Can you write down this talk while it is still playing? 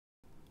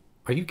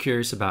Are you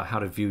curious about how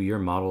to view your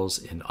models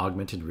in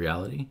augmented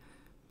reality?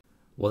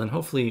 Well, then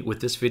hopefully with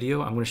this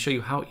video, I'm going to show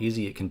you how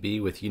easy it can be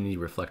with Unity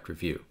Reflect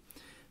Review.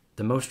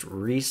 The most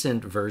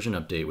recent version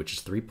update, which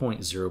is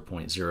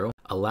 3.0.0,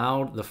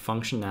 allowed the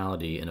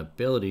functionality and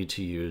ability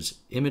to use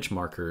image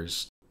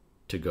markers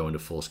to go into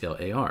full-scale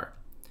AR.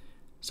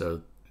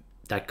 So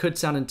that could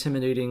sound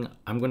intimidating.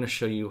 I'm going to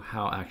show you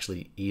how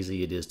actually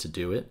easy it is to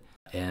do it,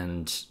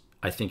 and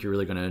I think you're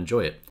really going to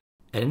enjoy it.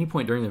 At any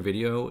point during the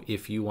video,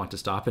 if you want to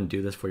stop and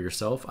do this for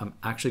yourself, I'm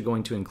actually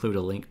going to include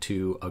a link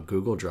to a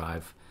Google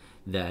Drive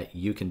that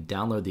you can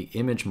download the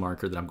image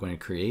marker that I'm going to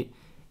create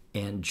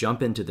and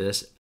jump into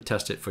this,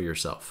 test it for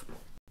yourself.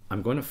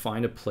 I'm going to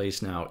find a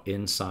place now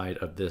inside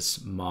of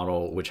this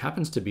model, which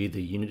happens to be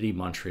the Unity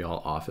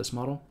Montreal office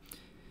model.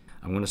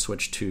 I'm going to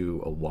switch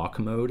to a walk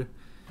mode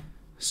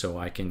so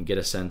I can get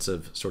a sense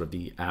of sort of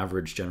the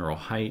average general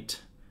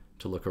height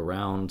to look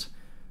around.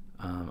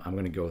 I'm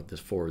going to go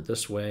forward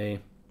this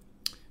way.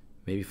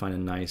 Maybe find a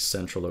nice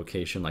central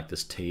location like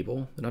this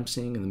table that I'm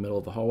seeing in the middle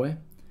of the hallway.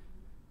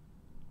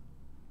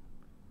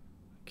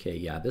 Okay,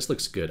 yeah, this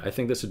looks good. I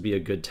think this would be a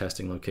good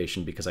testing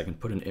location because I can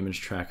put an image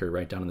tracker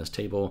right down on this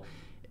table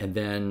and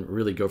then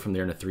really go from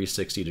there in a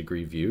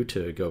 360-degree view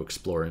to go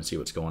explore and see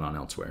what's going on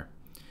elsewhere.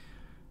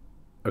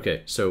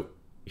 Okay, so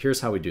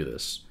here's how we do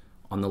this.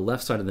 On the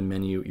left side of the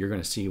menu, you're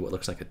going to see what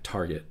looks like a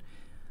target.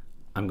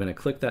 I'm going to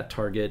click that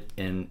target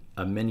and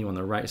a menu on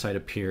the right side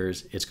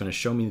appears. It's going to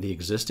show me the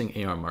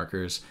existing AR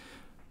markers,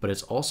 but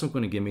it's also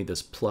going to give me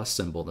this plus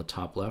symbol in the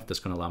top left that's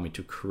going to allow me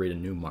to create a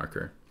new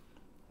marker.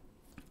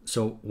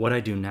 So what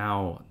I do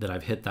now that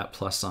I've hit that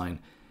plus sign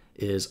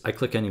is I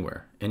click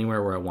anywhere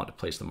where I want to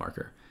place the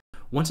marker.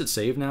 Once it's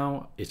saved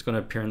now, it's going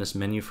to appear in this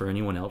menu for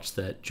anyone else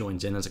that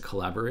joins in as a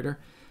collaborator.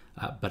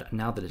 But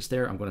now that it's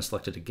there, I'm going to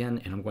select it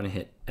again and I'm going to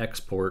hit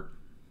export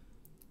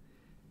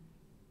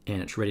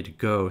and it's ready to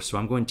go. So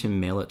I'm going to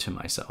mail it to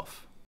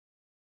myself.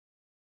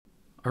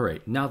 All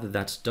right, now that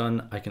that's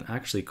done, I can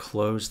actually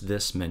close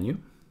this menu.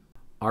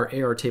 Our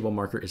AR table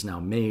marker is now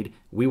made.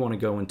 We want to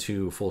go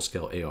into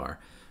full-scale AR.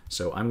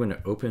 So I'm going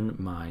to open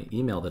my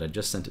email that I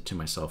just sent it to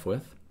myself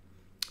with.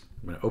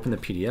 I'm going to open the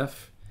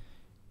PDF,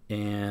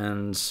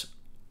 and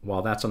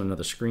while that's on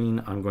another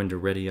screen, I'm going to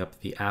ready up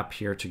the app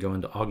here to go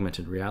into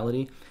augmented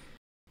reality,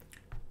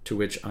 to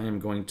which I am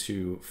going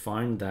to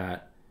find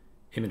that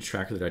image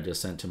tracker that I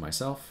just sent to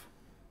myself.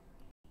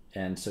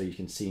 And so you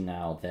can see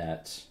now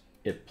that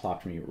it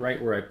plopped me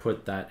right where I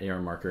put that AR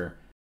marker.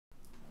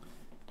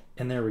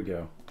 And there we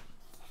go.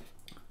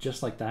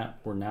 Just like that,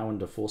 we're now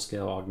into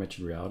full-scale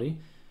augmented reality.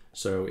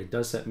 So it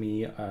does set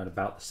me at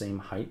about the same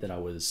height that I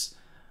was,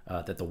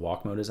 that the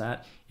walk mode is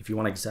at. If you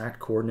want exact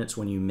coordinates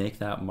when you make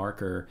that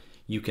marker,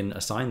 you can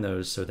assign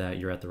those so that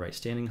you're at the right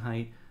standing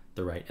height,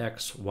 the right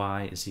X,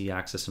 Y, Z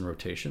axis and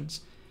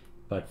rotations.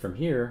 But from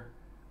here,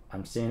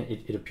 I'm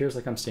standing, it appears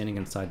like I'm standing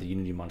inside the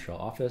Unity Montreal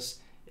office.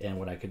 And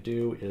what I could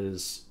do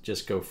is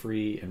just go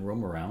free and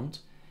roam around.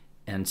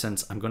 And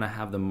since I'm gonna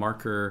have the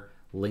marker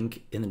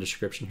link in the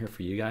description here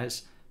for you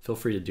guys, feel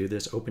free to do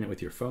this. Open it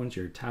with your phones,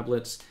 your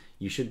tablets.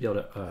 You should be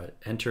able to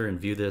enter and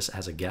view this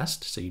as a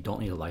guest, so you don't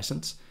need a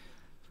license.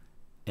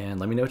 And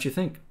let me know what you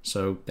think.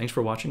 So thanks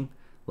for watching.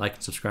 Like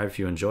and subscribe if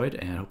you enjoyed,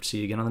 and I hope to see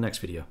you again on the next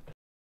video.